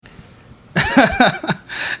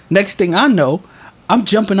Next thing I know, I'm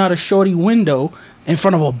jumping out a shorty window in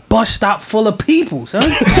front of a bus stop full of people, son.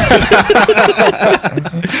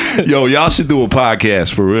 Yo, y'all should do a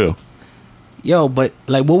podcast for real. Yo, but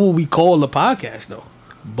like, what would we call the podcast though?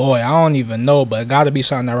 Boy, I don't even know, but it got to be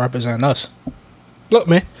something that represents us. Look,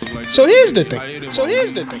 man. So here's the thing.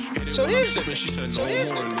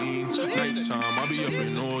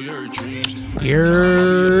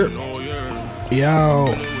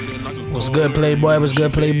 Yo. What's good, Playboy? What's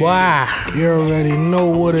good, Playboy? You already know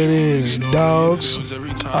what it is, dogs.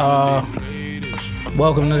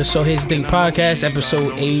 Welcome to the So Here's the Thing podcast,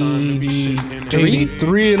 episode 83.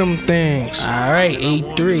 83 of them things. All right,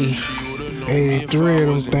 83. 83 of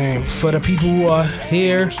them things. For the people who are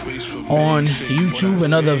here on YouTube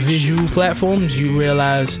and other visual platforms, you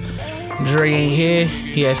realize Dre ain't here.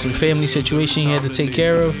 He has some family situation he had to take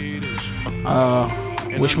care of.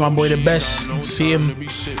 Wish my boy the best. See him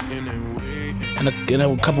in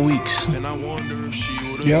a couple weeks.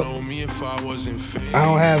 Yep. I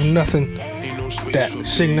don't have nothing that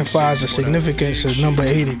signifies the significance of number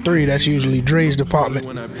 83. That's usually Dre's department.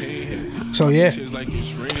 So yeah.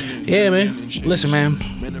 Yeah, man. Listen, man.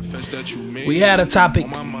 We had a topic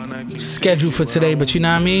scheduled for today, but you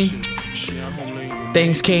know what I mean?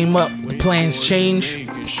 Things came up, plans changed.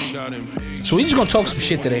 So we just gonna talk some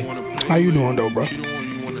shit today. How you doing though, bro?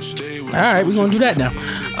 Alright, we're gonna do that now.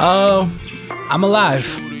 I'm alive.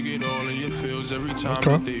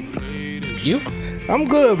 Okay. You? I'm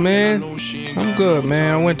good, man.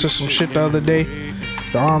 I went to some shit the other day.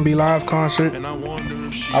 The R&B live concert.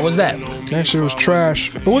 How was that? That shit was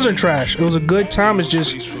trash. It wasn't trash. It was a good time. It's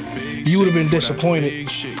just you would have been disappointed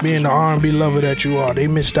being the R&B lover that you are. They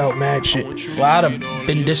missed out mad shit. Well, I'd have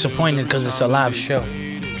been disappointed because it's a live show.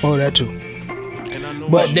 Oh, that too.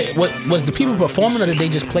 But what was the people performing, or did they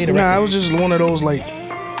just play the records? Nah, it was just one of those like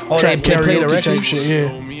they play the records type shit.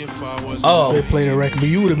 Yeah. Oh, they played the record, but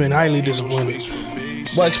you would have been highly disappointed.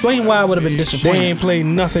 Well, explain why I would have been disappointed. They ain't played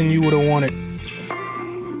nothing you would have wanted.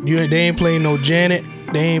 They ain't played no Janet.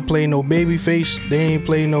 They ain't played no Babyface. They ain't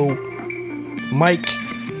played no Mike.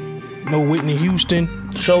 No Whitney Houston.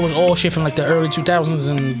 So it was all shit from like the early 2000s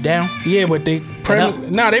and down? Yeah, but they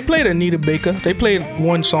played Anita Baker. They played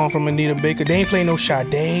one song from Anita Baker. They ain't played no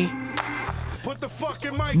Sade. But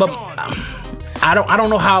I don't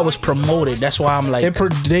know how it was promoted. That's why I'm like,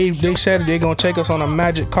 they said they're gonna take us on a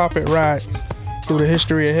magic carpet ride through the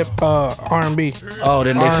history of R&B. Oh,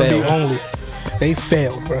 then they R&B failed. Only. They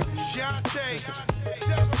failed, bro.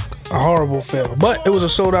 A horrible fail. But it was a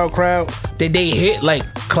sold out crowd. Did they hit like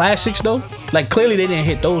classics though? Like clearly they didn't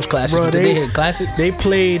hit those classics. Bro, but did they hit classics? They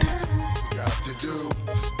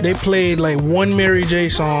played like one Mary J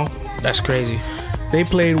song. That's crazy. They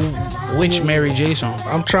played which Mary J song?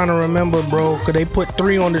 I'm trying to remember, bro, because they put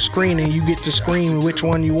 3 on the screen and you get to scream which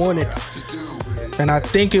one you wanted. And I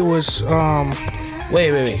think it was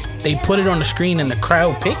Wait. They put it on the screen and the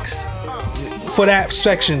crowd picks? For that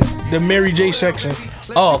section, the Mary J section.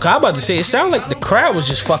 Oh, cause I'm about to say it sounds like the crowd was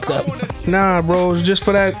just fucked up. Nah, bro, it was just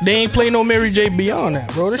for that. They ain't play no Mary J beyond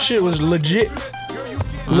that, bro. This shit was legit.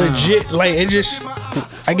 Like it just,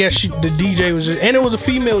 I guess the DJ was just, and it was a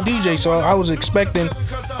female DJ, so I was expecting, you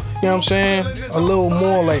know what I'm saying, a little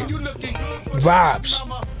more like vibes.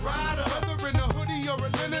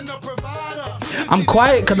 I'm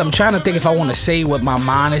quiet because I'm trying to think if I want to say what my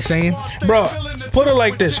mind is saying. Bro, put it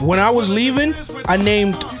like this. When I was leaving, I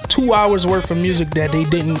named 2 hours worth of music that they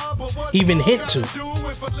didn't even hint to.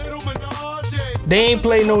 They ain't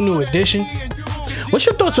play no New Edition. What's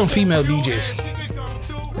your thoughts on female DJs?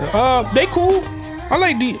 They cool. I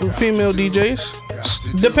like female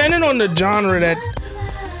DJs. Depending on the genre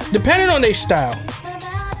depending on their style.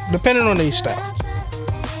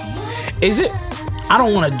 Is it, I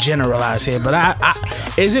don't want to generalize here, but I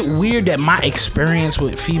is it weird that my experience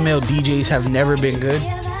with female DJs have never been good?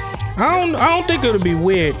 I don't think it'll be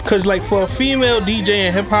weird, cause like for a female DJ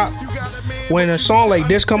in hip hop, when a song like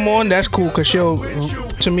this come on, that's cool, cause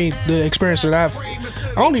to me, the experience that I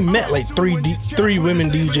only met like three women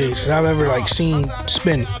DJs that I've ever like seen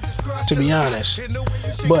spin, to be honest.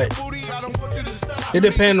 But it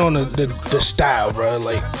depends on the style, bro.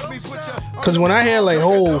 Like, cause when I hear like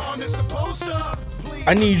Hov,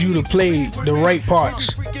 I need you to play the right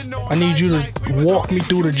parts. I need you to walk me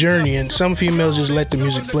through the journey, and some females just let the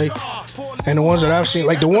music play. And the ones that I've seen,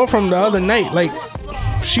 like the one from the other night, like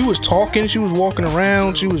she was talking, she was walking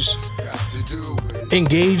around, she was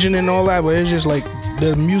engaging and all that, but it's just like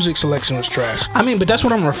the music selection was trash. I mean, but that's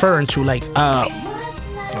what I'm referring to. Like,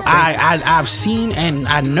 I've seen and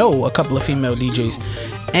I know a couple of female DJs,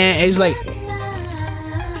 and it's like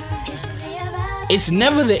it's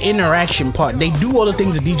never the interaction part. They do all the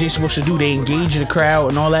things a DJ's supposed to do. They engage the crowd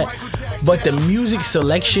and all that. But the music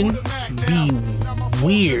selection be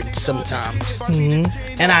weird sometimes.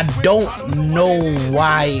 And I don't know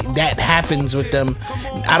why that happens with them.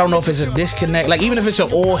 I don't know if it's a disconnect. Like, even if it's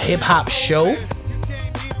an all hip-hop show,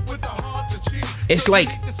 it's like,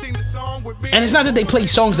 and it's not that they play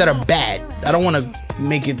songs that are bad. I don't want to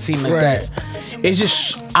make it seem like that. It's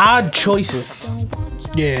just odd choices.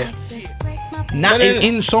 Yeah. Not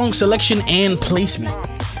in song selection and placement.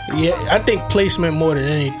 Yeah, I think placement more than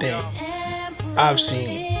anything I've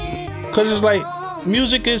seen. Because it's like,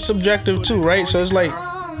 music is subjective too, right? So it's like,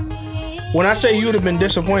 when I say you would have been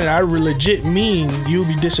disappointed, I legit mean you'll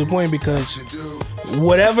be disappointed because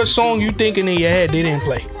whatever song you thinking in your head, they didn't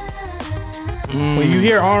play. When you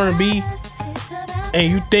hear R&B and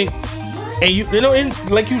you think, and you know,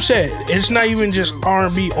 like you said, it's not even just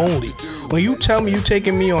R&B only. When you tell me you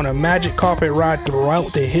taking me on a magic carpet ride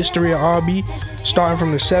throughout the history of R&B, starting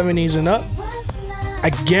from the 70s and up,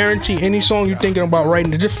 I guarantee any song you're thinking about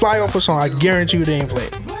writing, just fly off a song, I guarantee you they ain't play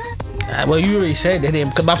it. Well, you already said they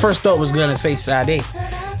didn't, because my first thought was gonna say Sade,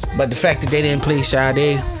 but the fact that they didn't play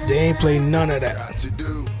Sade, they ain't play none of that.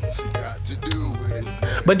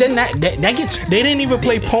 But then that gets, they didn't even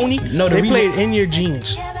play Pony. No, they played In Your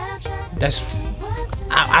Jeans. That's,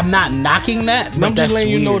 I'm not knocking that, but I'm just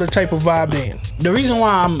letting you know the type of vibe they in. The reason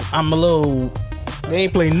why I'm a little, they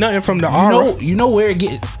ain't play nothing from the Aura. You know where it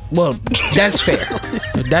get. Well, that's fair.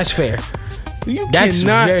 That's fair. That's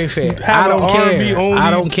very fair. I don't care.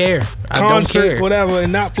 I don't care. I don't care. Whatever,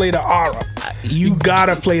 and not play the Aura. You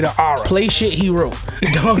gotta play the Aura. Play shit he wrote.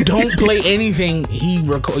 Don't play anything he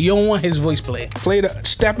recorded. You don't want his voice playing. Play the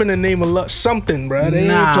Step in the Name of Love, something, bro. They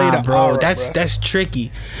ain't play the bro. Aura, That's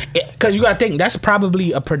tricky. Cause you gotta think that's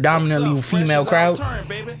probably a predominantly female crowd.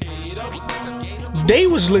 They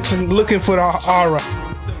was looking for the Aura.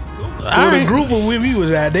 The group where we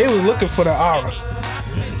was at, they was looking for the Aura.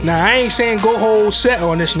 Now I ain't saying go whole set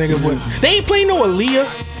on this nigga, but they ain't play no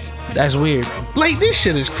Aaliyah. That's weird. Like, this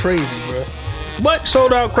shit is crazy, bro. But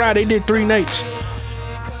sold out crowd. They did 3 nights.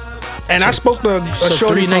 And I spoke to a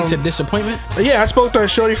shorty 3 nights of disappointment? Yeah, I spoke to a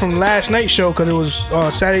shorty from last night's show because it was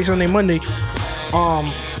Saturday, Sunday, Monday.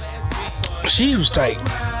 She was tight.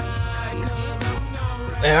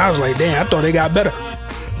 And I was like, damn, I thought they got better.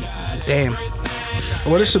 Damn.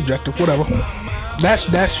 Well, it's subjective, whatever. That's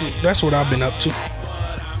what I've been up to.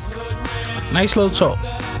 Nice little talk.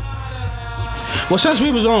 Well, since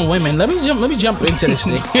we was on women, let me jump into this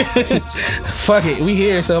thing. Fuck it, we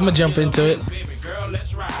here, so I'm gonna jump into it.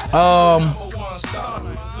 I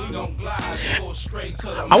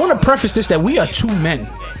want to preface this that we are 2 men,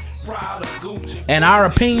 and our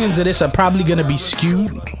opinions of this are probably gonna be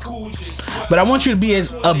skewed. But I want you to be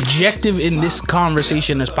as objective in this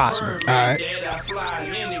conversation as possible. Alright.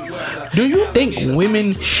 Do you think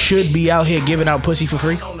women should be out here giving out pussy for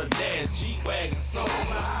free?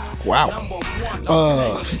 Wow.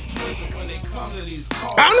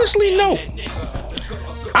 Honestly, no.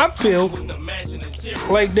 I feel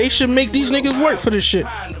like they should make these niggas work for this shit.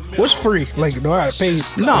 What's free? Like, you know how to pay?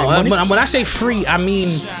 No, but when I say free, I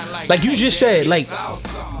mean, like you just said, like,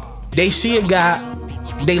 they see a guy,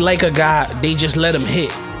 they like a guy, they just let him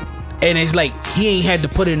hit. And it's like, he ain't had to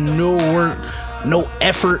put in no work, no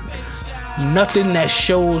effort, nothing that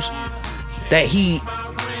shows that he,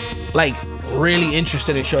 like, really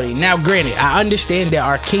interested in shorty. Now, granted, I understand there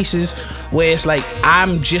are cases where it's like,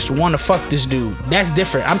 I'm just want to fuck this dude. That's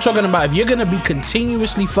different. I'm talking about if you're gonna be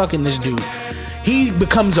continuously fucking this dude, he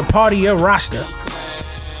becomes a part of your roster.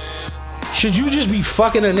 Should you just be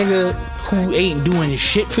fucking a nigga who ain't doing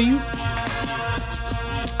shit for you?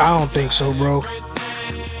 I don't think so, bro.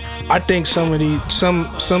 I think some of these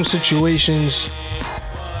some situations.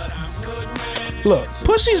 Look,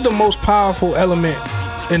 pussy's the most powerful element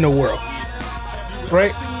in the world.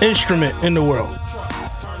 Right? Instrument in the world.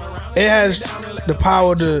 It has the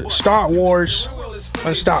power to start wars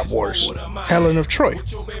and stop wars. Helen of Troy.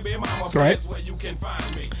 Right?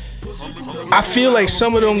 I feel like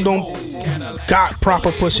some of them don't got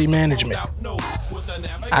proper pussy management.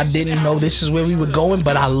 I didn't know this is where we were going,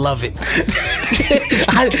 but I love it.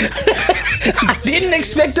 I didn't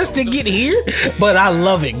expect us to get here, but I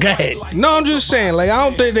love it. Go ahead. No, I'm just saying, like, I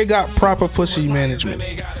don't think they got proper pussy management.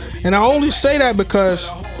 And I only say that because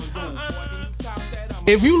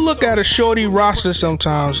if you look at a shorty roster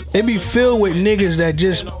sometimes, it be filled with niggas that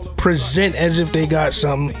just present as if they got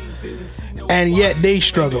something, and yet they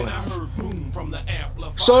struggling.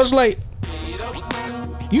 So it's like,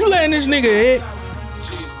 you letting this nigga hit,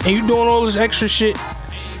 and you doing all this extra shit,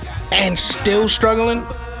 and still struggling,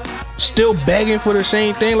 still begging for the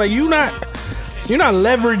same thing. Like, you're You're not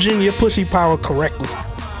leveraging your pussy power correctly.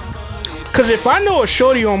 Cause if I know a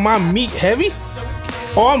shorty on my meat heavy,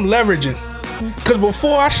 I'm leveraging. Cause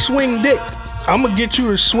before I swing dick, I'm gonna get you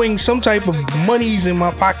to swing some type of monies in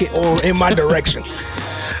my pocket or in my direction.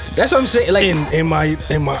 That's what I'm saying. Like in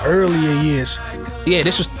my earlier years. Yeah,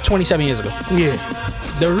 this was 27 years ago. Yeah.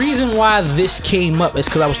 The reason why this came up is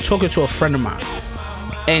because I was talking to a friend of mine,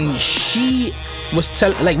 and she was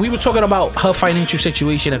like, we were talking about her financial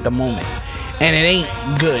situation at the moment, and it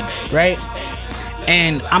ain't good, right?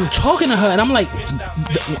 And I'm talking to her, and I'm like,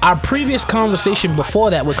 our previous conversation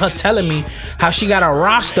before that was her telling me how she got a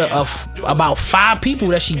roster of about 5 people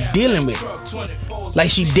that she dealing with.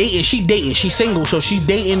 Like she dating, she's single, so she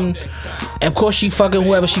dating. Of course, she fucking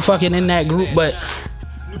whoever she fucking in that group, but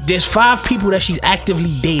there's 5 people that she's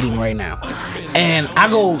actively dating right now. And I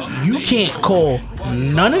go, you can't call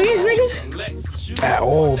none of these niggas at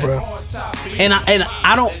all, bro. And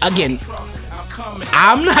I don't. Again,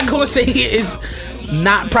 I'm not gonna say it's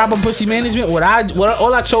not proper pussy management.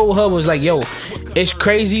 All I told her was like, yo, it's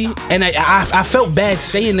crazy, and I felt bad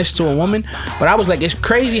saying this to a woman, but I was like, it's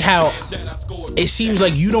crazy how it seems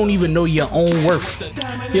like you don't even know your own worth.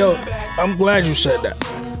 Yo, I'm glad you said that,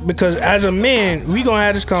 because as a man, we gonna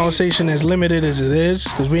have this conversation as limited as it is,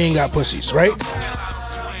 because we ain't got pussies, right?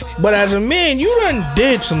 But as a man, you done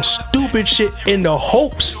did some stupid shit in the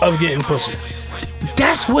hopes of getting pussy.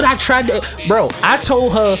 That's what I tried to, bro. I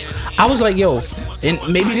told her, I was like, yo, and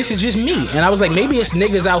maybe this is just me, and I was like, maybe it's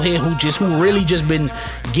niggas out here who really just been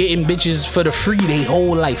getting bitches for the free their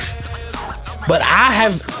whole life. But I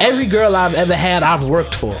have, every girl I've ever had, I've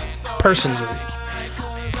worked for personally.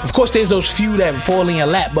 Of course, there's those few that fall in your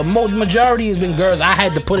lap, but majority has been girls I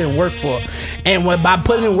had to put in work for. And by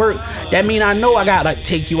putting in work, that mean I know I gotta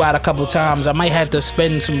take you out a couple times. I might have to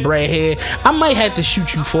spend some bread here. I might have to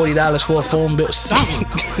shoot you $40 for a phone bill, something.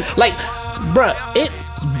 Like, bruh,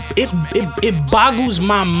 it boggles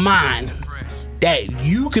my mind that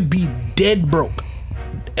you could be dead broke.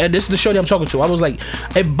 And this is the shorty I'm talking to. I was like,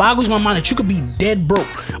 it boggles my mind that you could be dead broke.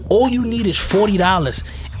 All you need is $40,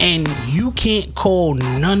 and you can't call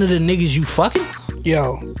none of the niggas you fucking.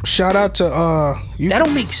 Yo, shout out to that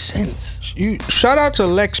don't make sense. Shout out to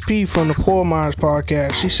Lex P from the Poor Minds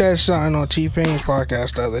podcast. She said something on T-Pain's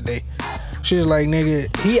podcast the other day. She was like,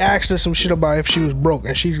 nigga, he asked her some shit about if she was broke,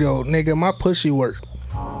 and she go, nigga, my pussy work.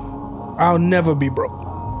 I'll never be broke.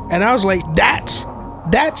 And I was like, that's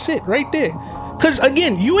it right there. Cause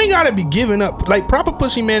again, you ain't gotta be giving up. Like, proper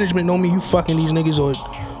pussy management don't mean you fucking these niggas or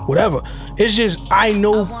whatever. It's just, I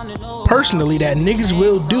know personally that niggas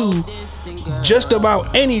will do just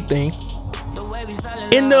about anything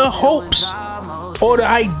in the hopes or the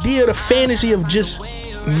idea, the fantasy of just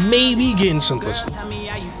maybe getting some pussy.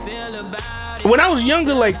 When I was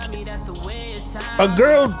younger, like, a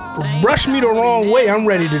girl brushed me the wrong way, I'm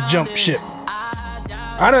ready to jump ship.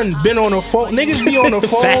 I done been on the phone. Niggas be on the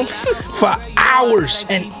phone for hours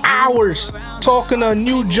and hours talking to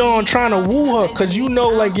New John, trying to woo her, cause you know,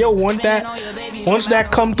 like, yo, once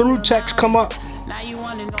that come through, text come up,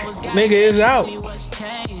 nigga is out.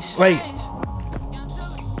 Like,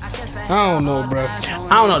 I don't know, bro.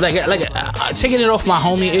 I don't know. Like taking it off my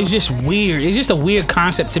homie, it's just weird. It's just a weird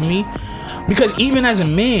concept to me, because even as a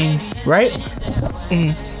man, right?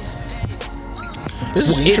 This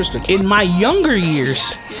is interesting. In my younger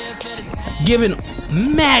years, giving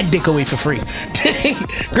mad dick away for free.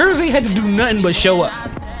 Girls ain't had to do nothing but show up.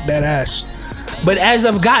 That ass. But as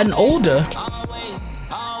I've gotten older,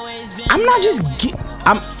 I'm not just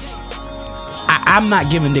I'm not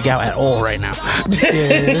giving dick out at all right now.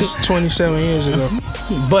 Yeah, that's 27 years ago.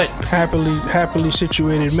 But happily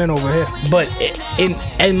situated men over here. But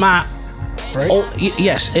in my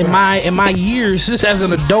yes, in my years as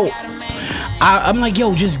an adult, I'm like,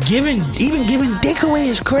 yo, just giving dick away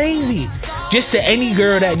is crazy. Just to any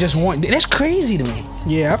girl that just want, that's crazy to me.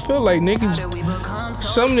 Yeah, I feel like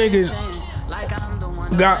some niggas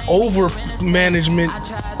got over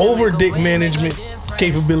dick management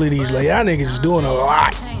capabilities. Like, y'all niggas is doing a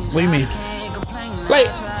lot. What do you mean?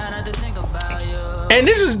 Like, and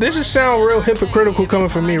this is sound real hypocritical coming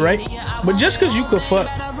from me, right? But just cause you could fuck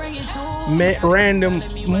random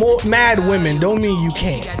mad women don't mean you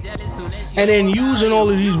can't. And then using all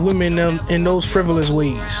of these women in those frivolous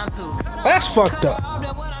ways, that's fucked up.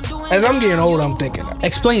 As I'm getting old, I'm thinking that.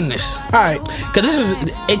 Explain this. Alright. Because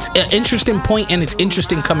it's an interesting point, and it's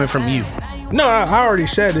interesting coming from you. No, I already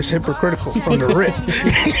said it's hypocritical from the rip.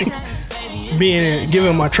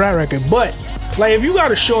 Giving my track record. But, like, if you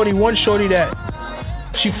got one shorty that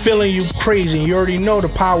she feeling you crazy, and you already know the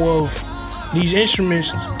power of these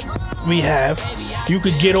instruments we have, you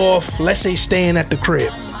could get off, let's say, staying at the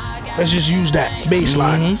crib. Let's just use that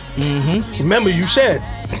baseline. Remember, you said,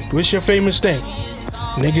 what's your famous thing?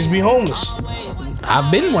 Niggas be homeless.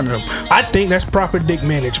 I've been one of them. I think that's proper dick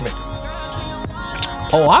management.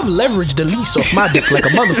 Oh, I've leveraged the lease off my dick like a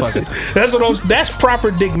motherfucker. That's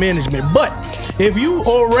proper dick management. But if you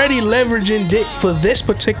already leveraging dick for this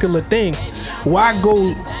particular thing, why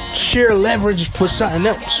go share leverage for something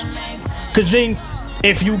else? Because then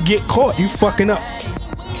if you get caught, you fucking up.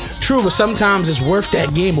 True, but sometimes it's worth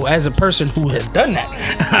that gamble. As a person who has done that,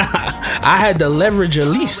 I had to leverage a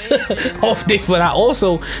lease off dick, but I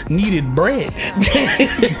also needed bread.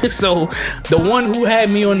 So the one who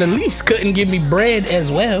had me on the lease couldn't give me bread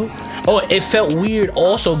as well. Oh, it felt weird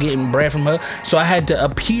also getting bread from her, so I had to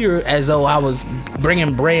appear as though I was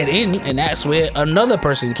bringing bread in, and that's where another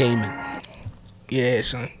person came in. Yeah,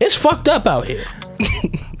 son. It's fucked up out here.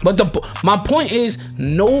 But my point is,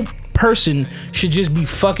 no person should just be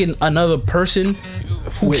fucking another person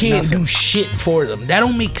who With can't nothing. do shit for them. That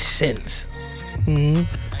don't make sense.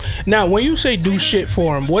 Now, when you say do shit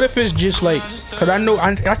for him, what if it's just like, because I know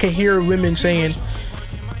I can hear women saying,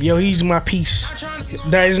 yo, he's my piece.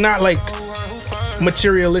 That is not like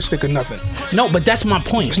materialistic or nothing. No, but that's my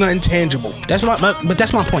point. It's not intangible. But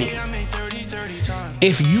that's my point.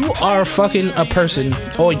 If you are fucking a person,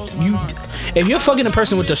 or if you're fucking a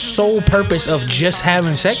person with the sole purpose of just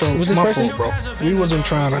having sex So with it's this my person, fault, bro. We wasn't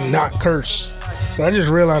trying to not curse. But I just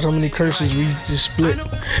realized how many curses we just split.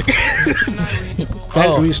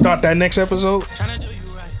 Oh. We start that next episode.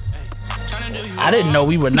 I didn't know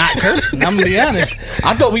we were not cursing. I'm gonna be honest.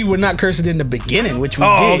 I thought we were not cursing in the beginning, which we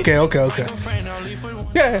did. Okay.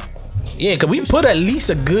 Yeah. Yeah, cause we put at least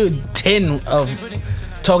a good 10 of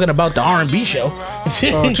talking about the R&B show.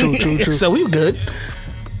 Oh, true. So we good.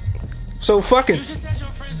 So fucking.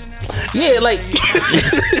 Yeah, like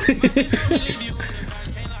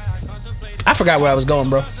I forgot where I was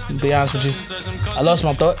going, bro. To be honest with you, I lost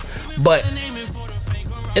my thought. But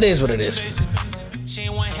it is what it is.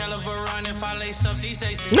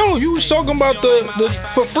 No, you was talking about the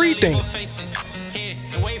for free thing.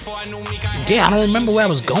 Yeah, I don't remember where I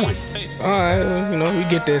was going. Alright, we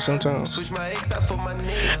get there sometimes.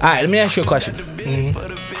 Alright, let me ask you a question.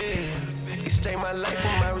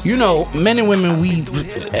 You know, men and women, we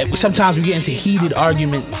sometimes we get into heated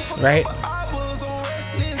arguments, right?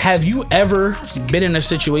 Have you ever been in a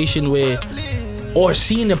situation where, or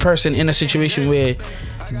seen a person in a situation where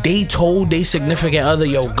they told their significant other,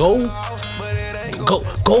 yo, go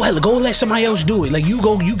let somebody else do it. Like, you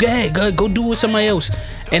go ahead, go do it with somebody else.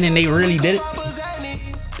 And then they really did it?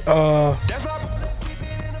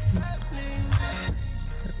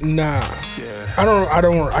 Nah.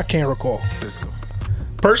 I can't recall.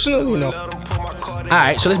 Personally, no.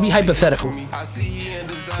 Alright, so let's be hypothetical.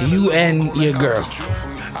 You and your girl.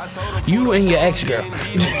 You and your ex-girl.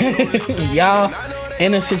 Y'all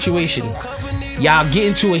in a situation. Y'all get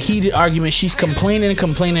into a heated argument. She's complaining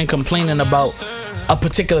about a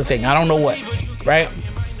particular thing. I don't know what, right?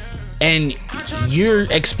 And you're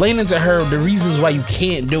explaining to her the reasons why you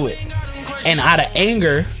can't do it. And out of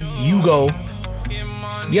anger, you go,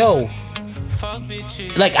 yo.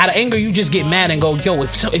 Like, out of anger, you just get mad and go, yo,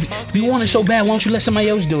 if you want it so bad, why don't you let somebody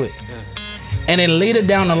else do it? And then later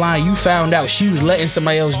down the line, you found out she was letting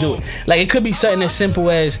somebody else do it. Like, it could be something as simple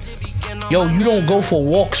as, yo, you don't go for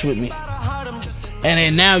walks with me. And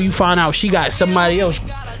then now you find out she got somebody else.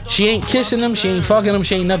 She ain't kissing them, she ain't fucking them,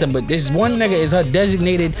 she ain't nothing. But this one nigga is her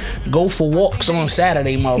designated go for walks on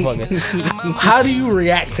Saturday, motherfucker. How do you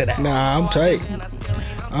react to that? Nah, I'm tight.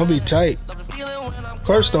 I'll be tight.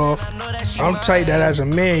 First off, I'm tight that as a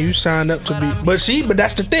man you signed up to be. But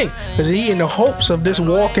that's the thing, because he in the hopes of this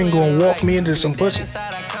walking gonna walk me into some pussy.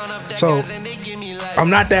 So I'm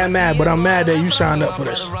not that mad, but I'm mad that you signed up for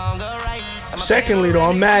this. Secondly, though,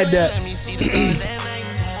 I'm mad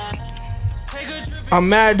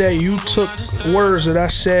that you took words that I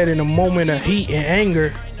said in a moment of heat and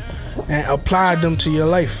anger and applied them to your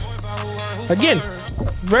life. Again,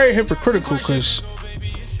 very hypocritical, because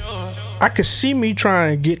I could see me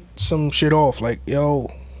trying to get some shit off. Like,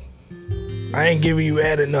 yo, I ain't giving you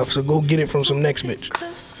ad enough, so go get it from some next bitch.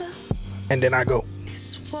 And then I go.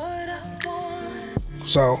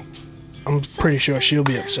 So, I'm pretty sure she'll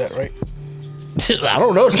be upset, right? I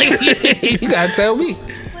don't know. You gotta tell me.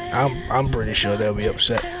 I'm pretty sure they'll be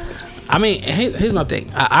upset. I mean, here's my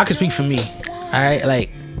thing. I can speak for me. Alright,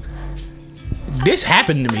 like, this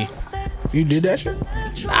happened to me. You did that shit?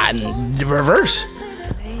 The reverse.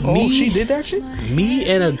 Oh, she did that shit? Me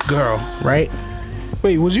and a girl, right?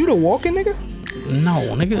 Wait, was you the walking nigga?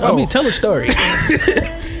 No, nigga. Let me tell a story.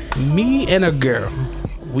 Me and a girl,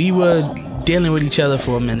 we were dealing with each other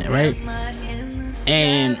for a minute, right?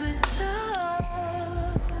 And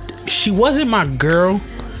she wasn't my girl,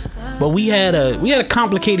 but we had a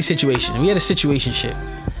complicated situation. We had a situationship,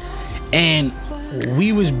 and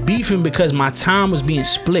we was beefing because my time was being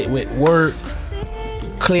split with work.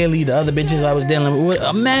 Clearly, the other bitches I was dealing with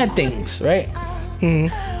mad things, right?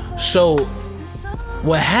 Mm-hmm. So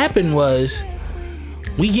what happened was,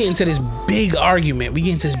 we get into this big argument.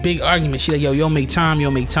 She like, yo, you don't make time.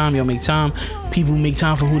 People make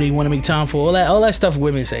time for who they want to make time for. All that stuff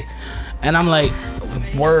women say. And I'm like,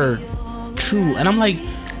 word, true. And I'm like,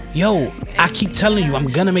 yo, I keep telling you I'm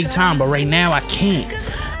gonna make time, but right now I can't.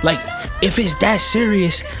 Like, if it's that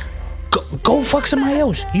serious, go fuck somebody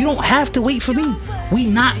else. You don't have to wait for me.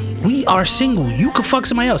 We are single. You could fuck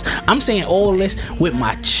somebody else. I'm saying all this with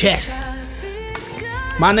my chest.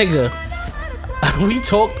 My nigga, we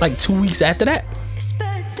talked like 2 weeks after that.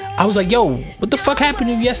 I was like, yo, what the fuck happened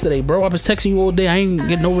to you yesterday, bro? I was texting you all day. I ain't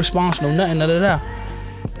get no response, no nothing,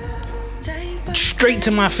 Straight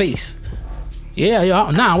to my face. Yeah,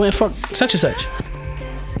 I went fuck such and such.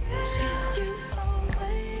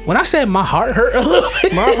 When I said my heart hurt a little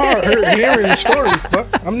bit. My heart hurt hearing the story, but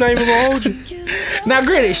I'm not even gonna hold you. Now,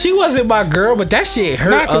 granted, she wasn't my girl, but that shit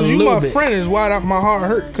hurt a little bit. You my friend is why my heart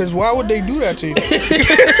hurt. Because why would they do that to you?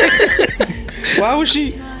 Why would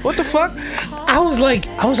she? What the fuck? I was like,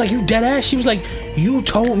 you dead ass? She was like, you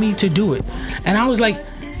told me to do it. And I was like,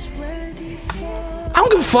 I don't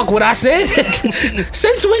give a fuck what I said.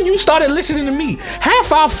 Since when you started listening to me?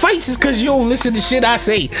 Half our fights is because you don't listen to shit I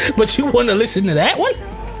say, but you want to listen to that one?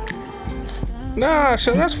 Nah,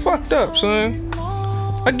 son, that's fucked up, son.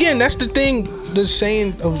 Again, that's the thing. The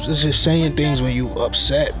saying of just saying things when you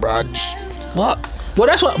upset, bro. Fuck. Well,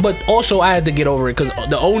 that's what. But also, I had to get over it because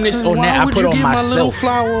the onus on that I put on myself.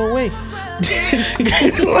 Why would you give my little flower away?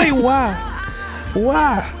 Like, why?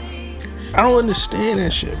 Why? I don't understand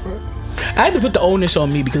that shit, bro. I had to put the onus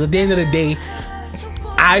on me because at the end of the day,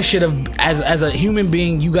 I should have, as a human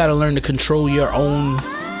being, you got to learn to control your own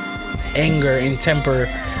anger and temper,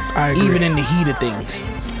 even in the heat of things.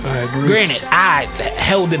 I agree. Granted, I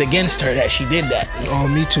held it against her that she did that. Oh,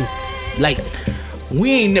 me too. Like,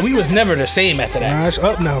 we was never the same after that. Nah, it's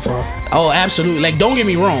up now, fam. Oh, absolutely. Like, don't get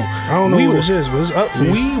me wrong. I don't know what this is, but it's up for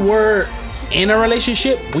you. We were in a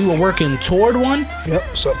relationship. We were working toward one. Yep,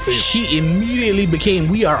 it's up for you. She immediately became,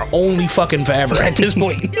 we are only fucking forever at this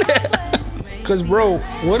point. Cause, bro,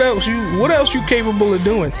 what else you capable of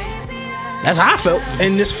doing? That's how I felt.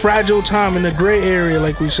 In this fragile time, in the gray area,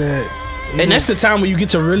 like we said. And that's the time where you get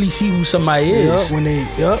to really see who somebody is.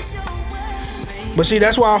 Yep. But see,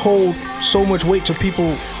 that's why I hold so much weight to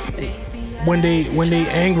people when they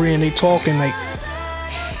angry and they talking. Like,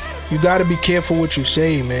 you gotta be careful what you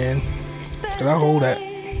say, man. Cause I hold that.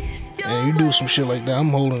 And you do some shit like that, I'm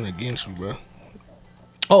holding it against you, bro.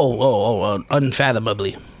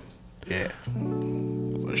 Unfathomably. Yeah,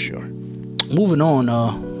 for sure. Moving on.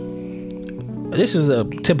 This is a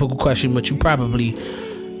typical question, but you probably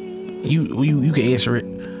you can answer it.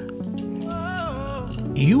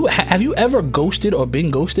 Have you ever ghosted or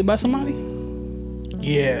been ghosted by somebody?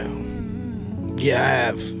 Yeah, I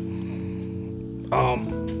have.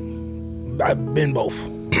 I've been both.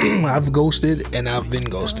 I've ghosted and I've been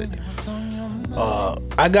ghosted.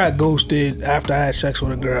 I got ghosted after I had sex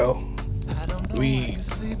with a girl.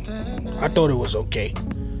 I thought it was okay.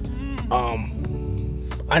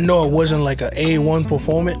 I know it wasn't like a A1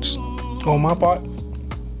 performance on my part,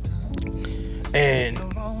 and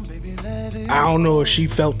I don't know if she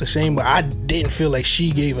felt the same, but I didn't feel like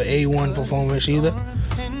she gave an A1 performance either.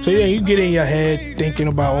 So yeah, you get in your head thinking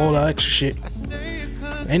about all the extra shit.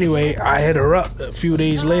 Anyway, I hit her up a few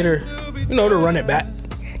days later, to run it back.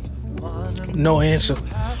 No answer.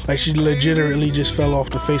 Like, she legitimately just fell off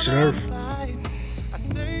the face of the earth.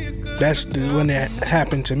 That's when that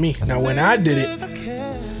happened to me. Now, when I did it,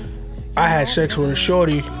 I had sex with a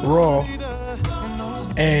shorty raw,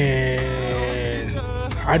 and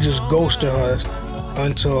I just ghosted her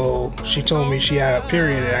until she told me she had a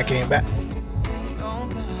period and I came back.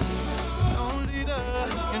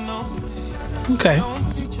 Okay.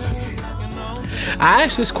 I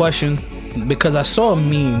asked this question because I saw a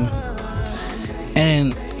meme,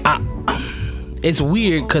 and it's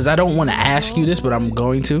weird because I don't want to ask you this, but I'm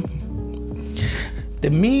going to. The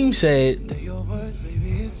meme said,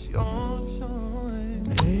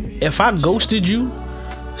 if I ghosted you,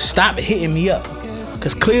 stop hitting me up,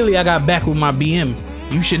 because clearly I got back with my BM.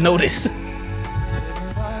 You should know this.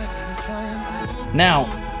 Now,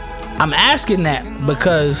 I'm asking that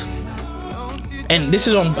because, and this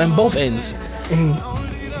is on both ends.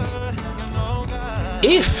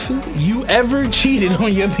 If you ever cheated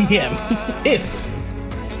on your BM,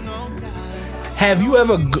 have you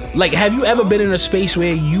ever been in a space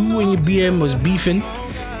where you and your BM was beefing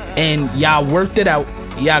and y'all worked it out,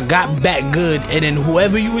 y'all got back good, and then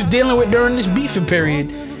whoever you was dealing with during this beefing period,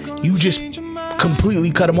 you just completely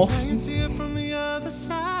cut them off?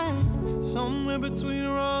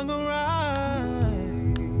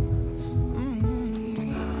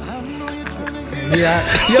 Yeah.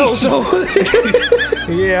 Yo, so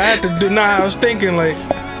Yeah, I had to do. Nah, I was thinking like,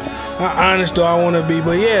 how honest do I want to be?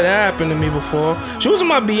 But yeah, that happened to me before. She wasn't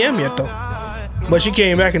my BM yet though, but she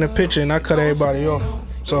came back in the picture and I cut everybody off.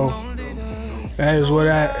 So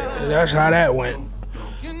that's how that went.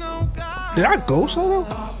 Did I ghost her though?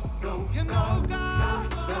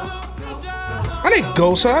 I didn't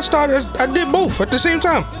ghost her. I did both at the same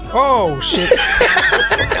time. Oh shit.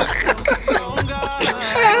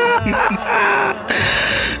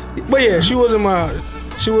 But yeah, she wasn't my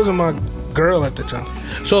girl at the time.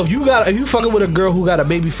 So if you fucking with a girl who got a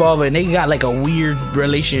baby father and they got like a weird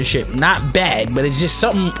relationship, not bad, but it's just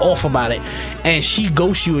something off about it, and she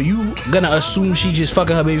ghosts you, are you gonna assume she just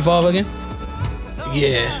fucking her baby father again?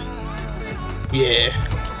 Yeah.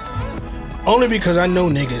 Only because I know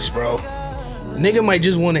niggas, bro. Nigga might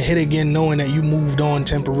just want to hit again knowing that you moved on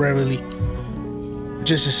temporarily,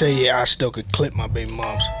 just to say, yeah, I still could clip my baby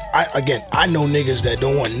moms. I know niggas that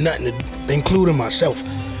don't want nothing to, including myself,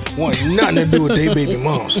 want nothing to do with their baby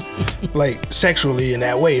moms, like sexually in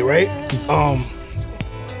that way, right?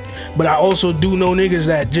 But I also do know niggas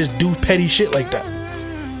that just do petty shit like that.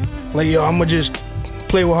 Like, yo, I'ma just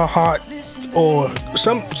play with her heart, or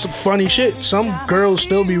some funny shit. Some girls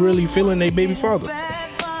still be really feeling their baby father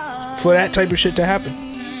for that type of shit to happen.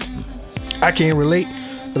 I can't relate,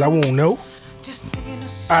 because I won't know.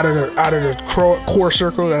 Out of the core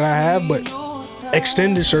circle that I have, but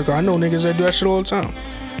extended circle, I know niggas that do that shit all the time.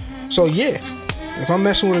 So yeah, if I'm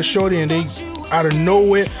messing with a shorty and they out of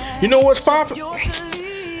nowhere, you know what's poppin'?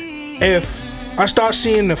 If I start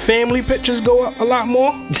seeing the family pictures go up a lot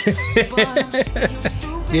more,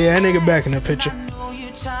 yeah, that nigga back in the picture.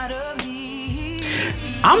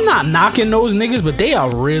 I'm not knocking those niggas, but they are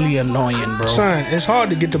really annoying, bro. Son, it's hard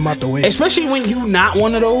to get them out the way. Especially when you not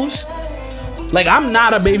one of those. Like, I'm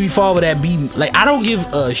not a baby father that be like, I don't give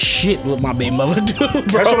a shit what my baby mother do, bro.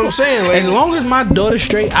 That's what I'm saying. Like, as long as my daughter's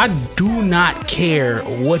straight, I do not care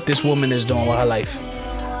what this woman is doing with her life.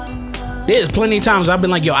 There's plenty of times I've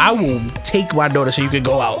been like, yo, I will take my daughter so you can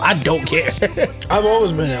go out. I don't care. I've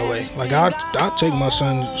always been that way. Like, I'll take my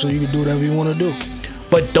son so you can do whatever you want to do.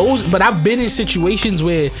 But I've been in situations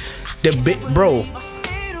where bro,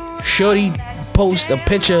 shorty post a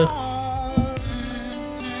picture.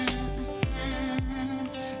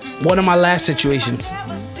 One of my last situations,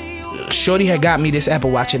 shorty had got me this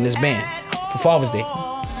Apple Watch in this band for Father's Day.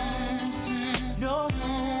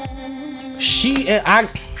 She and I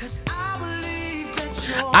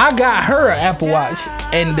got her an Apple Watch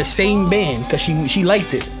and the same band because she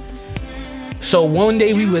liked it. So one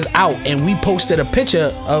day we was out and we posted a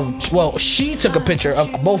picture of, well, she took a picture of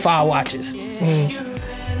both our watches.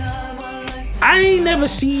 I ain't never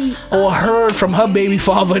seen or heard from her baby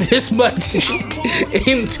father this much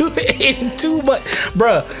in two but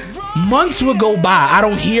bruh, months would go by. I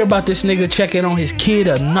don't hear about this nigga checking on his kid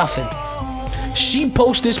or nothing. She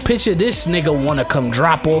posts this picture. This nigga wanna come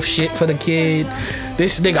drop off shit for the kid.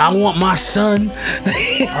 This nigga, I want my son.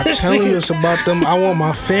 I'm telling you, it's about them. I want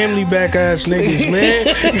my family back ass niggas, man.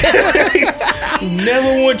 You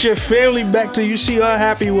never want your family back till you see her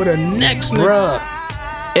happy with her next nigga. Bruh.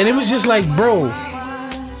 And it was just like, bro,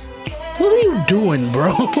 what are you doing,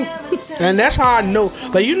 bro? And that's how I know.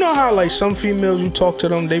 Like, you know how like some females, you talk to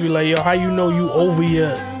them, they be like, yo, how you know you over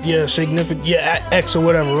your significant, your ex or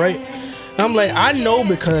whatever, right? And I'm like, I know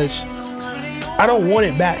because I don't want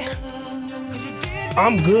it back.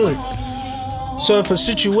 I'm good. So if a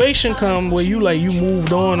situation come where you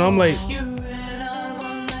moved on, I'm like,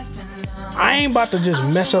 I ain't about to just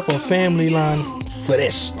mess up a family line for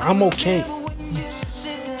this. I'm okay.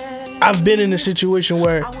 I've been in a situation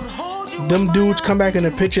where them dudes come back in the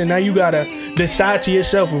picture and now you gotta decide to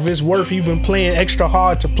yourself if it's worth even playing extra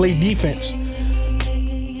hard to play defense.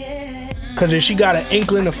 Cause if she got an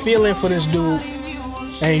inkling, a feeling for this dude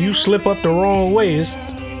and you slip up the wrong way, it's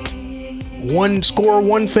one for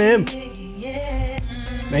him.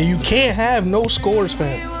 And you can't have no scores for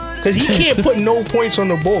him. Cause he can't put no points on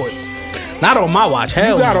the board. Not on my watch.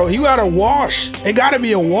 Hell, you gotta wash. It gotta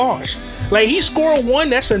be a wash. Like, he scored one,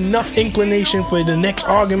 that's enough inclination for the next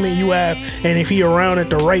argument you have. And if he around at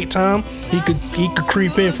the right time, he could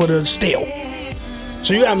creep in for the steal.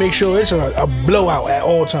 So you gotta make sure it's a blowout at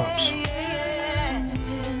all times.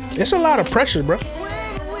 It's a lot of pressure, bro.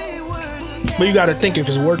 But you gotta think if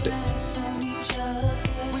it's worth it.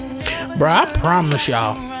 Bro, I promise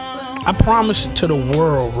y'all. I promise to the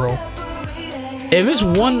world, bro. If it's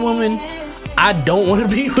one woman I don't want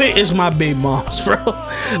to be with, it's my baby moms, bro.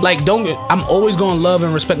 Like, I'm always gonna love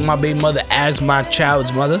and respect my baby mother as my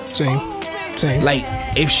child's mother. Same. Like,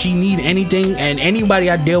 if she need anything, and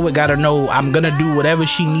anybody I deal with gotta know I'm gonna do whatever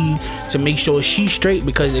she need to make sure she's straight,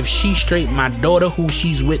 because if she's straight, my daughter who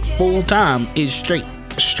she's with full time is straight.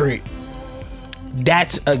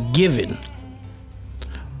 That's a given.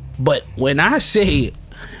 But when I say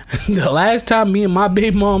the last time me and my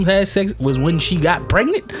baby mom had sex was when she got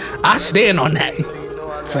pregnant, I stand on that.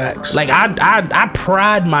 Facts. Like, I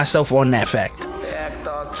pride myself on that fact.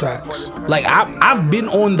 Facts. Like, I've been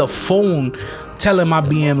on the phone telling my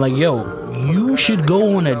BM, like, yo, you should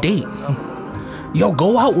go on a date. Yo,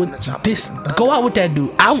 go out with that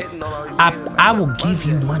dude. I will give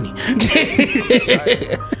you money.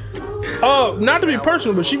 Not to be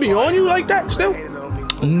personal, but she be on you like that still?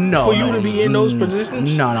 No. For you to be in those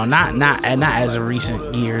positions? No, not as of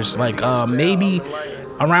recent years. Like, maybe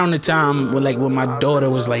around the time when my daughter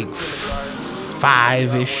was like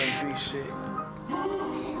 5-ish.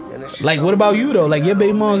 Like, what about you though? Like, your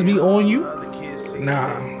baby moms be on you?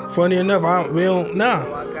 Nah. Funny enough, we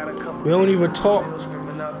don't even talk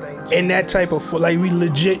in that type of, like, we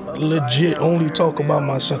legit only talk about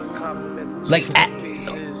my son. Like,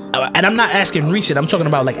 and I'm not asking recent. I'm talking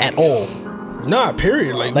about like at all. Nah,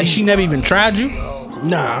 period. Like she never even tried you?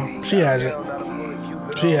 Nah, she hasn't.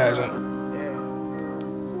 You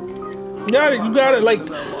got it.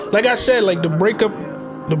 Like I said, like the breakup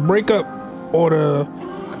or the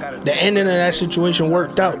ending of that situation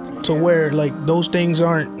worked out to where like those things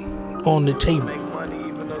aren't on the table.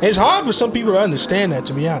 It's hard for some people to understand that,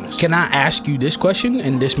 to be honest. Can I ask you this question?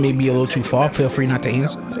 And this may be a little too far. Feel free not to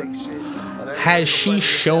answer. Has she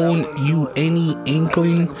shown you any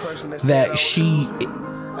inkling that she,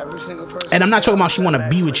 and I'm not talking about she want to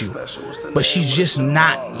be with you, but she's just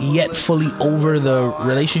not yet fully over the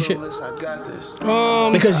relationship?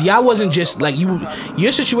 Because y'all wasn't just like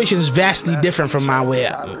your situation is vastly different from mine,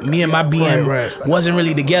 where me and my BM wasn't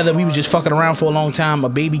really together. We were just fucking around for a long time. A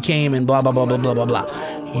baby came and blah blah blah blah blah blah blah.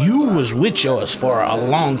 You was with yours for a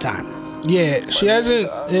long time. Yeah, she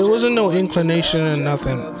hasn't. It wasn't no inclination or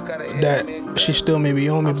nothing that she still may be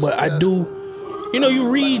on me, but I do. You know, you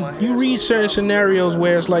read certain scenarios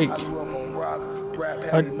where it's like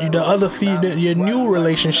the other your new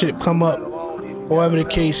relationship come up, whatever the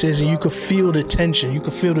case is, and you could feel the tension, you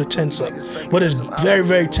could feel the tense up, but it's very,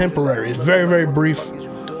 very temporary. It's very, very brief,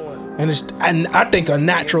 and I think a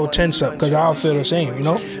natural tense up, because I'll feel the same. You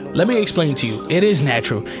know. Let me explain to you. It is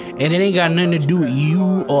natural, and it ain't got nothing to do with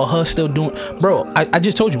you or her still doing. Bro, I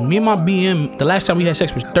just told you, me and my BM, the last time we had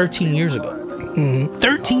sex was 13 years ago.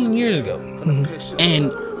 13 years ago.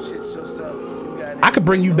 And I could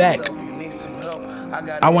bring you back,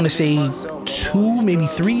 I want to say 2, maybe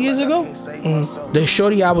 3 years ago. The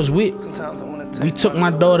shorty I was with, we took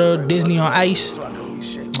my daughter Disney on Ice.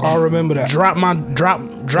 I remember that. Dropped my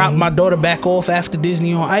daughter back off after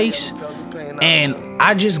Disney on Ice. And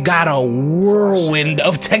I just got a whirlwind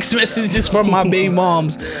of text messages from my baby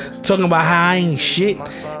moms talking about how I ain't shit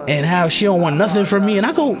and how she don't want nothing from me. And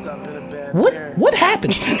I go, what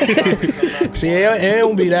happened? See, it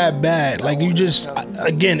won't be that bad. Like, you just,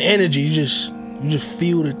 again, energy, you just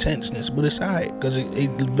feel the tenseness, but it's alright, because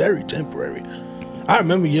it's very temporary. I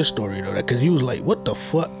remember your story though, because you was like, what the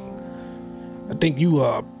fuck? I think you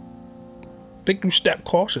stepped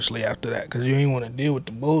cautiously after that, because you ain't want to deal with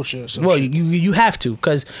the bullshit. Well, you have to,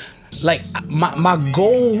 because like my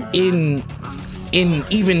goal in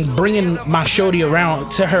even bringing my shorty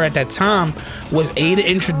around to her at that time was A, to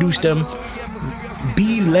introduce them,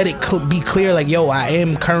 B, let it be clear like, yo, I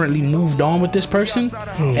am currently moved on with this person,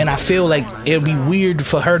 and I feel like it'd be weird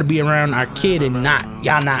for her to be around our kid and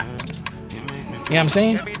y'all not. You know what I'm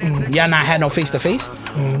saying? Y'all not had no face to face.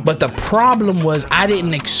 But the problem was I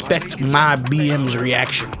didn't expect my BM's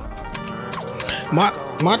reaction. My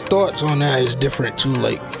thoughts on that is different too.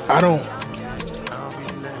 Like, I don't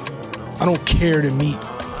care to meet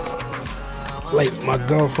like my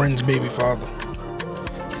girlfriend's baby father.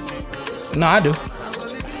 No, I do.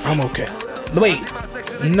 I'm okay. Wait,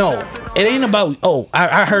 no, it ain't about. Oh,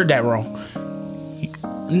 I heard that wrong.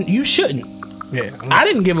 You shouldn't. Yeah, I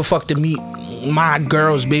didn't give a fuck to meet my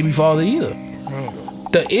girl's baby father either.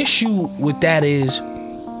 The issue with that is,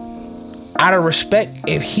 out of respect,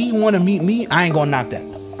 if he want to meet me, I ain't gonna knock that.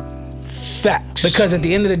 Facts. Because at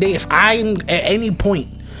the end of the day, if I'm at any point,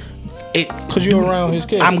 because you're around his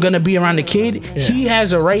kid, I'm gonna be around the kid. Yeah. He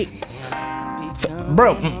has a right.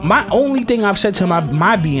 Bro, my only thing I've said to my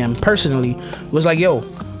BM personally was like, yo,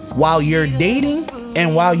 while you're dating,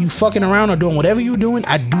 And while you fucking around or doing whatever you doing,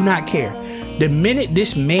 I do not care. The minute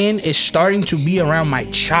this man is starting to be around my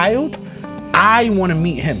child, I want to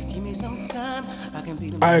meet him.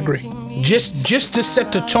 I agree. Just to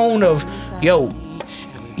set the tone of, yo,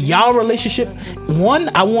 y'all relationship. One,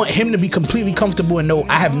 I want him to be completely comfortable and know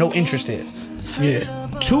I have no interest in it. Yeah.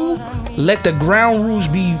 Two, let the ground rules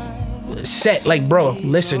be set. Like, bro,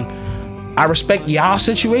 listen, I respect y'all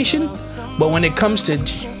situation, but when it comes to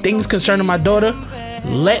things concerning my daughter,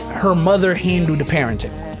 let her mother handle the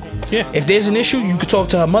parenting. Yeah. If there's an issue, you could talk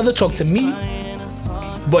to her mother, talk to me,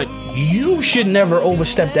 but you should never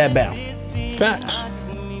overstep that bound. Facts.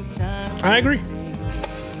 I agree.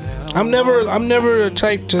 I'm never the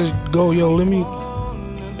type to go, yo, let me.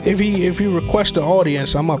 If he requests the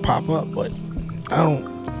audience, I'm gonna pop up, but I don't.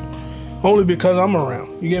 Only because I'm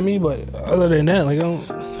around. You get me? But other than that, like, I don't.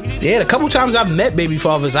 Yeah, the couple times I've met baby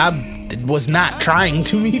fathers, I was not trying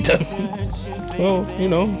to meet them. Well, you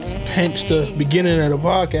know, hence the beginning of the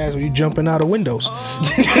podcast where you jumping out of windows.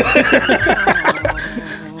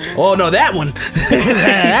 Oh no, that one.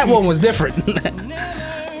 That one was different.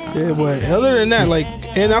 Yeah, but other than that, like,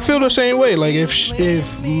 and I feel the same way. Like,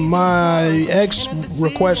 if my ex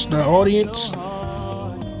requests the audience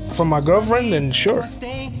from my girlfriend, then sure,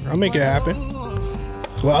 I'll make it happen.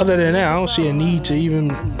 But other than that, I don't see a need to even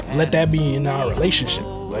let that be in our relationship.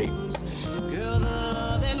 Like,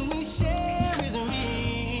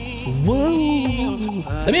 whoa.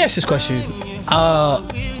 Let me ask this question.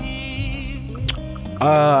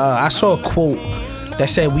 I saw a quote that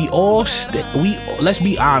said let's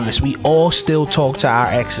be honest, we all still talk to our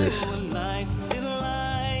exes.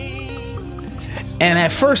 And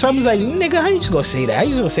at first I was like, nigga, how you just gonna say that? How you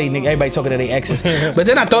just gonna say, nigga, everybody talking to their exes? But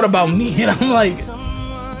then I thought about me and I'm like,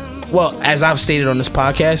 well, as I've stated on this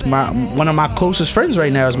podcast, one of my closest friends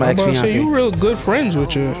right now is my ex-fiance. You real good friends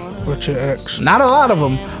with your ex. Not a lot of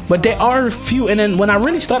them, but there are a few. And then when I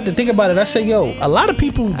really start to think about it, I say, yo, a lot of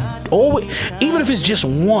people always, even if it's just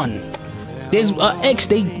one, there's an ex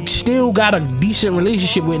they still got a decent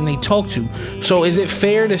relationship with and they talk to. So is it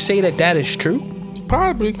fair to say that that is true?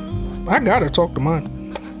 Probably. I gotta talk to mine.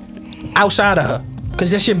 Outside of her,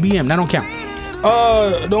 because that's your BM, that don't count.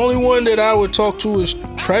 The only one that I would talk to is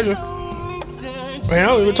Treasure. And I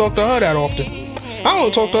don't even talk to her that often. I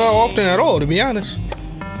don't talk to her often at all, to be honest.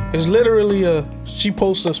 It's literally she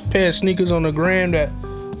posts a pair of sneakers on the gram that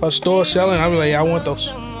a store selling. I'll be like, yeah, I want those.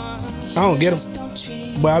 I don't get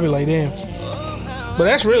them, but I'll be like, damn. But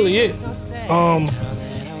that's really it.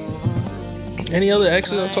 Any other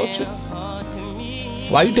exes I've talked to?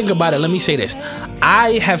 While you think about it, let me say this.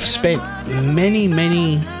 I have spent many,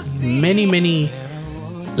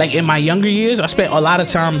 like in my younger years, I spent a lot of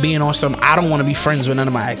time being on some, I don't want to be friends with none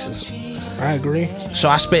of my exes. I agree. So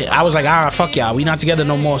I was like, all right, fuck y'all. We not together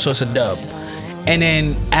no more, so it's a dub. And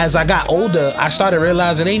then as I got older, I started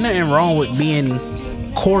realizing ain't nothing wrong with being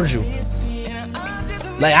cordial.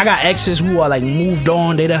 Like, I got exes who are like moved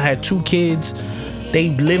on. They done had 2 kids. They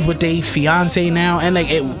live with their fiance now. And like,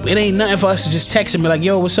 it ain't nothing for us to just text and be like,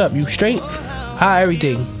 yo, what's up? You straight? How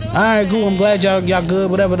everything? All right, cool. I'm glad y'all good,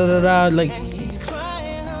 whatever, Like,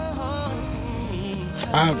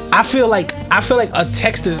 I feel like a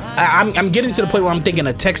text is. I'm getting to the point where I'm thinking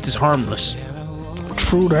a text is harmless.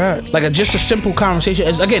 True that. Like just a simple conversation.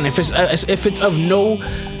 Again, if it's of no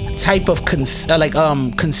type of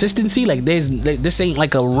consistency, like this ain't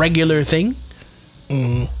like a regular thing.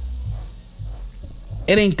 Mm-hmm.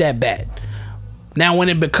 It ain't that bad. Now when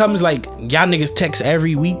it becomes like y'all niggas text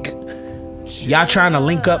every week, y'all trying to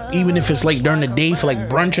link up even if it's like during the day for like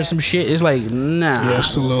brunch or some shit, it's like, nah. Yeah,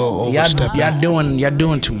 it's a little overstepping. Y'all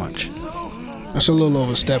doing too much. That's a little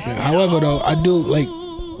overstepping. However, though, I do like.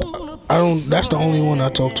 I don't. That's the only one I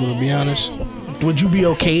talk to be honest. Would you be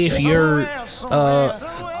okay if your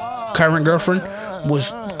current girlfriend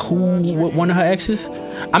was cool with one of her exes?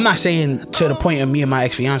 I'm not saying to the point of me and my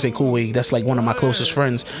ex-fiance cool with. That's like one of my closest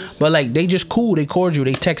friends. But like they just cool, they cordial,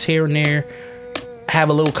 they text here and there, have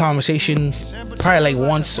a little conversation, probably like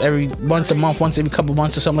once a month, once every couple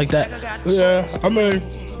months or something like that. Yeah, I mean,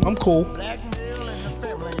 I'm cool.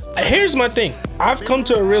 Here's my thing. I've come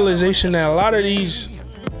to a realization that a lot of these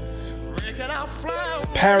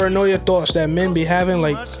paranoia thoughts that men be having,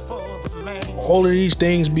 like all of these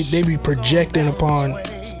things they be projecting upon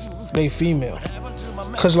they female.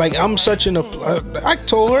 Cause like I'm such in a, I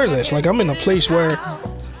told her this, like I'm in a place where,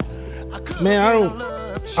 man,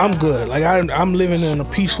 I'm good. Like I'm living in a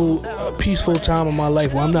peaceful time of my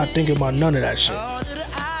life where I'm not thinking about none of that shit.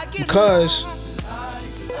 Because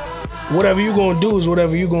whatever you gonna do is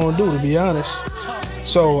whatever you gonna do, to be honest.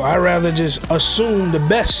 So I'd rather just assume the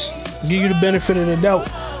best, give you the benefit of the doubt,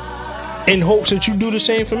 in hopes that you do the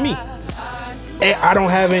same for me. And I don't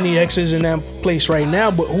have any exes in that place right now,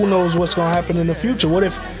 but who knows what's gonna happen in the future? What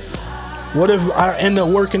if I end up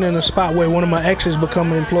working in a spot where one of my exes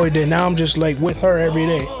become employed there? Now I'm just like with her every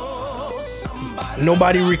day.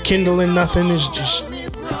 Nobody rekindling nothing, is just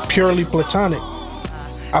purely platonic.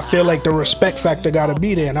 I feel like the respect factor gotta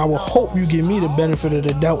be there, and I will hope you give me the benefit of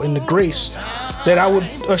the doubt and the grace that I would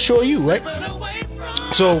assure you, right?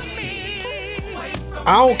 So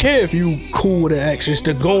I don't care if you cool with an ex. It's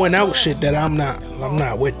the going out shit that I'm not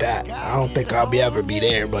with that. I don't think I'll ever be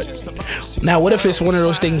there. But now, what if it's one of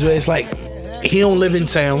those things where it's like he don't live in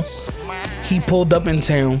town, he pulled up in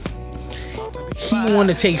town, he want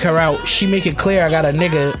to take her out, she make it clear I got a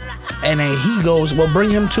nigga, and then he goes, well, bring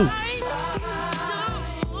him too.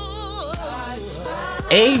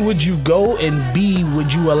 A, would you go, and B,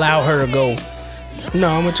 would you allow her to go? No,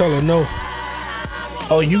 I'm gonna tell her no.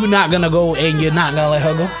 Oh, you not gonna go and you're not gonna let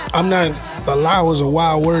her go? I'm not. Allow is a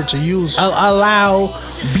wild word to use. Allow,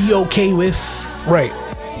 be okay with. Right.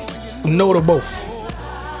 No to both.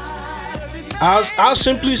 I'll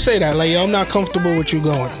simply say that, like, yo, I'm not comfortable with you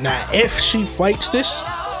going. Now, if she fights this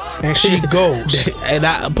and she goes, and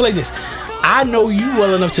I play this, I know you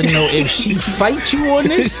well enough to know if she fights you on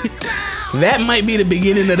this, that might be the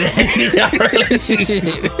beginning of the end of your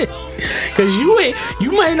relationship. Cause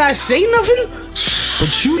you might not say nothing,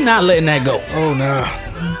 but you not letting that go. Oh nah.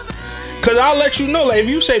 Cause I'll let you know, like, if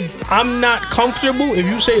you say I'm not comfortable, if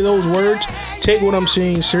you say those words, take what I'm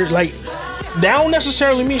saying serious. Like, that don't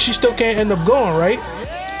necessarily mean she still can't end up going, right?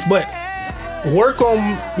 But work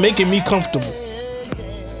on making me comfortable.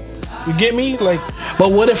 You get me? Like,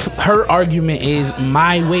 but what if her argument is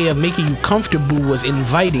my way of making you comfortable was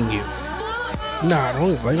inviting you? Nah, don't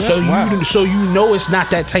invite me. So you know it's not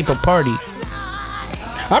that type of party.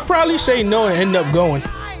 I'd probably say no and end up going.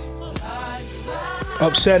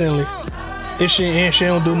 Upsettingly. If she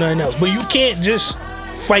don't do nothing else. But you can't just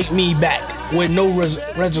fight me back with no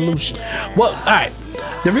resolution. Well, alright.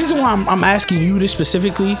 The reason why I'm asking you this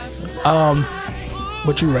specifically,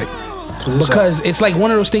 but you're right. Because it's like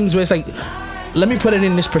one of those things where it's like, let me put it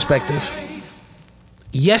in this perspective.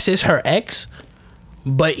 Yes, it's her ex,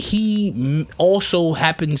 but he also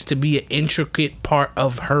happens to be an intricate part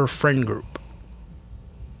of her friend group.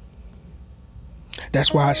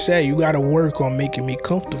 That's why I say you gotta work on making me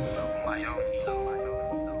comfortable.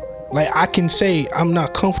 Like, I can say I'm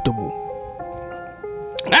not comfortable.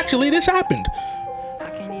 Actually, this happened.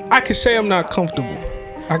 I can say I'm not comfortable.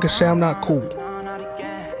 I can say I'm not cool.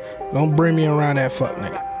 Don't bring me around that fuck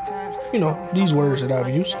nigga. You know, these words that I've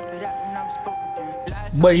used.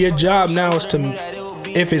 But your job now is to,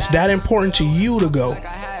 if it's that important to you to go,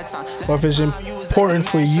 or if it's important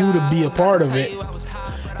for you to be a part of it,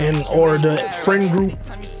 and or the friend group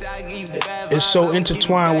is so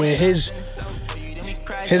intertwined with his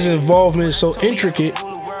involvement is so intricate,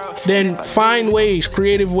 then find ways,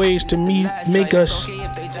 creative ways to make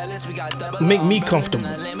me comfortable.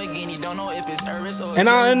 And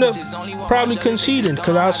I'll end up probably conceding,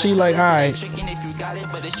 because I'll see, like, alright,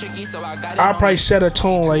 I'll probably set a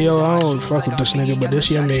tone like, yo, I don't fuck with this nigga, but this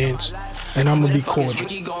your man's, and I'm gonna be cordial.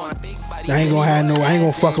 I ain't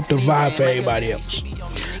gonna fuck up the vibe for everybody else.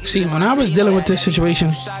 See, when I was dealing with this situation,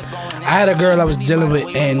 I had a girl I was dealing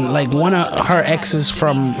with, and like one of her exes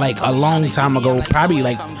from like a long time ago, probably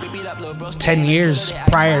like 10 years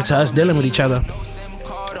prior to us dealing with each other,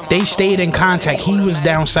 they stayed in contact. He was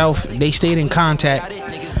down south. They stayed in contact,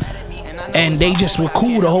 and they just were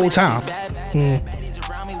cool the whole time.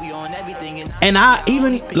 And I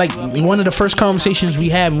even, like, one of the first conversations we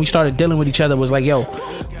had when we started dealing with each other was like, yo,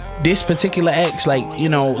 this particular ex, like, you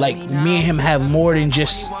know, like, me and him have more than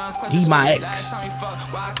just he my ex.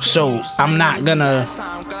 So I'm not gonna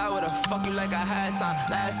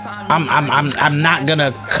I'm not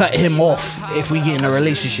gonna cut him off if we get in a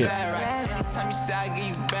relationship.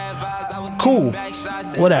 Cool.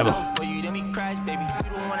 Whatever.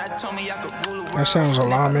 That sounds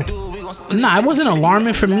alarming. Nah, it wasn't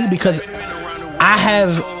alarming for me because I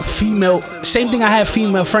have same thing, I have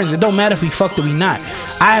female friends. It don't matter if we fucked or we not.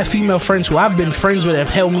 I have female friends who I've been friends with that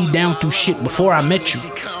have held me down through shit before I met you.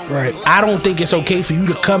 Right. I don't think it's okay for you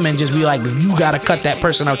to come and just be like, you gotta cut that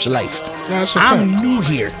person out your life. I'm new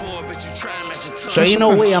here. So ain't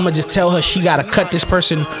no way I'm gonna just tell her she gotta cut this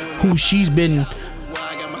person who she's been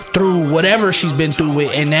through whatever she's been through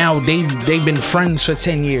with, and now they've been friends for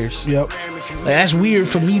 10 years. Yep. Like, that's weird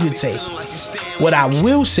for me to say. What I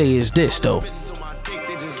will say is this though.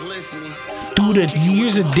 Through the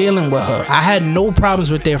years of dealing with her, I had no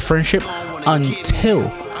problems with their friendship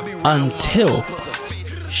until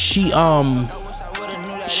she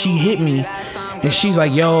hit me And she's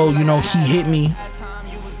like, yo, you know, he hit me.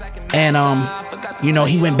 And, you know,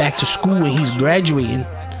 he went back to school and he's graduating.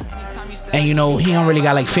 And, you know, he don't really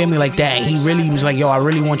got like family like that. And he really was like, yo, I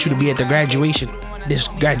really want you to be at the graduation. This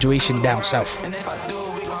graduation down south.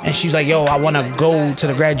 And she's like, yo, I want to go to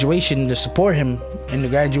the graduation to support him in the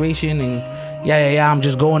graduation. And yeah, I'm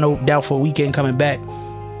just going down for a weekend, coming back.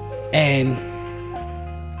 And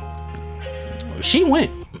she went.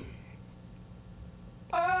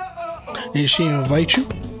 Did she invite you?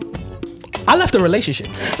 I left the relationship.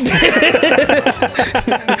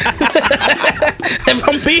 If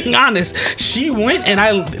I'm being honest, she went and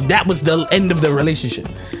that was the end of the relationship.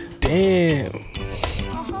 Damn.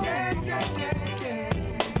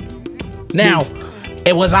 Now,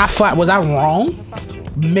 was I wrong?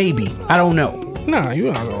 Maybe. I don't know. Nah,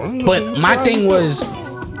 you're not wrong. But my thing was,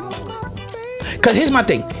 cause here's my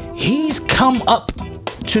thing. He's come up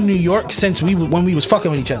to New York since when we was fucking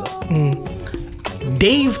with each other.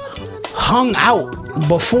 Dave hung out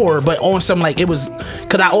before, but on some like, it was,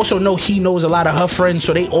 cause I also know he knows a lot of her friends,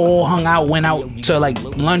 so they all hung out, went out to like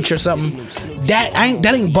lunch or something. That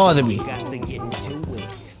ain't bother me.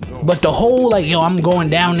 But the whole like, yo, I'm going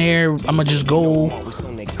down there, I'ma just go.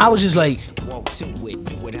 I was just like,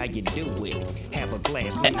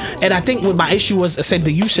 and I think what my issue was, I said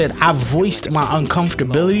that you said I voiced my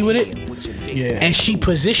uncomfortability with it. Yeah. And she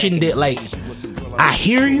positioned it like, I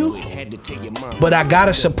hear you, but I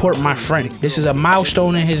gotta support my friend. This is a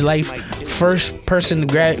milestone in his life. First person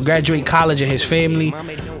to graduate college in his family.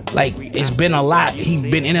 Like, it's been a lot. He's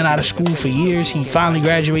been in and out of school for years. He finally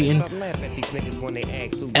graduating.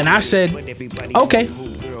 And I said, okay.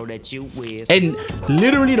 And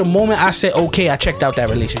literally the moment I said okay, I checked out that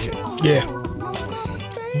relationship. Yeah.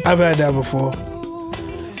 I've had that before.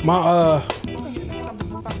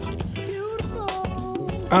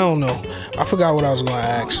 I don't know. I forgot what I was gonna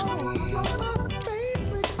ask.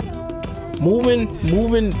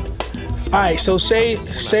 Moving. Alright, so say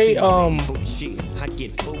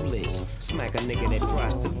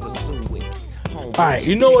alright,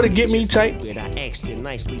 you know what'll get me tight?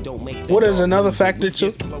 What is another factor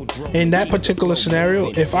too? In that particular scenario,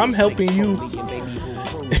 if I'm helping you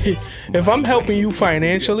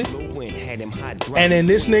financially, and then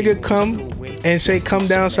this nigga come and say come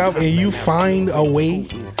down south, and you find a way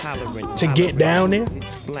to get down there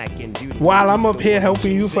while I'm up here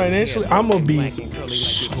helping you financially, I'm gonna be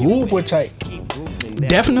super tight.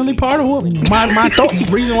 Definitely part of what my thought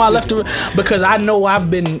reason why I left it, because I know I've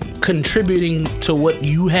been contributing to what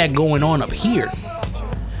you had going on up here.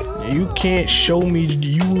 You can't show me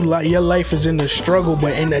your life is in the struggle,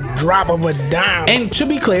 but in the drop of a dime. And to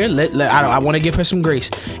be clear, I want to give her some grace.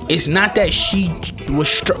 It's not that she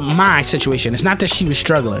was my situation. It's not that she was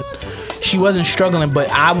struggling. She wasn't struggling, but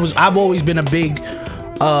I've always been a big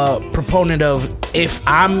proponent of, if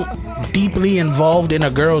I'm deeply involved in a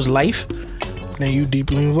girl's life, then you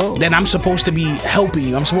deeply involved. Then I'm supposed to be helping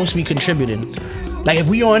you. I'm supposed to be contributing. Like, if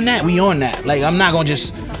we on that, we on that. Like, I'm not gonna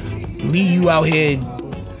just leave you out here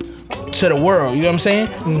to the world. You know what I'm saying?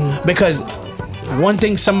 Because one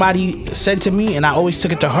thing somebody said to me, and I always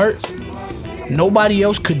took it to heart, nobody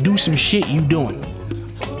else could do some shit you doing.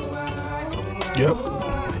 Yep.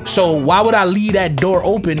 So why would I leave that door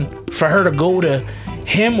open for her to go to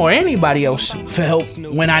him or anybody else for help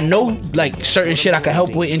when I know like certain shit I can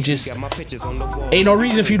help with, and just ain't no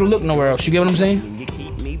reason for you to look nowhere else. You get what I'm saying?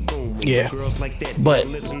 Yeah. But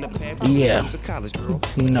yeah,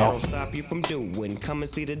 no.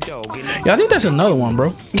 Yeah, I think that's another one, bro.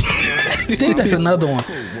 I think that's another one.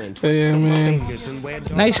 Yeah, man.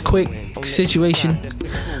 Nice quick situation.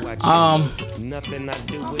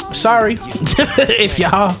 Sorry if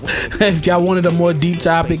y'all wanted a more deep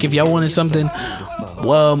topic, if y'all wanted something a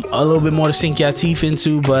little bit more to sink your teeth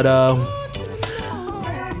into, but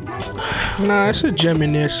nah, it's a gem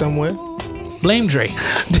in there somewhere. Blame Dre.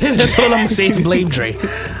 That's all I'm gonna say is blame Dre.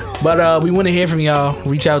 But we want to hear from y'all.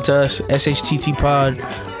 Reach out to us, SHTT Pod,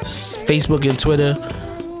 Facebook and Twitter.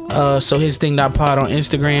 So here's the thing.pod on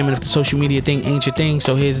Instagram, and if the social media thing ain't your thing,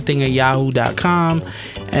 so here's the thing at yahoo.com.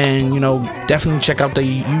 And definitely check out the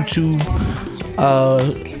YouTube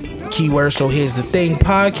keyword So Here's the Thing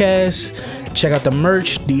podcast. Check out the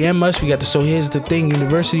merch, DM us. We got the So Here's the Thing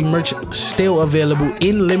University merch still available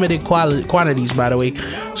in limited quantities, by the way.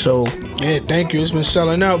 So yeah, thank you. It's been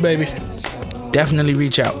selling out, baby. Definitely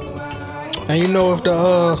reach out. And if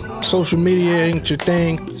the social media ain't your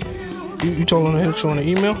thing, you told them to hit you on the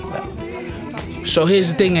email. So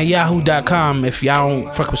here's the thing at yahoo.com. If y'all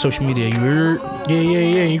don't fuck with social media, you heard?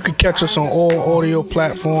 Yeah. You can catch us on all audio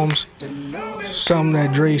platforms. Something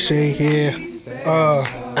that Dre say here.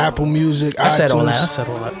 Apple Music, I said all iTunes.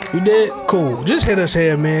 that. You did? Cool. Just hit us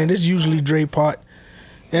here, man. This is usually Dre Pot.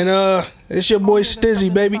 And it's your boy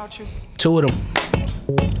Stizzy, baby. 2 of them.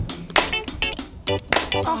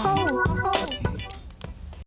 Oh.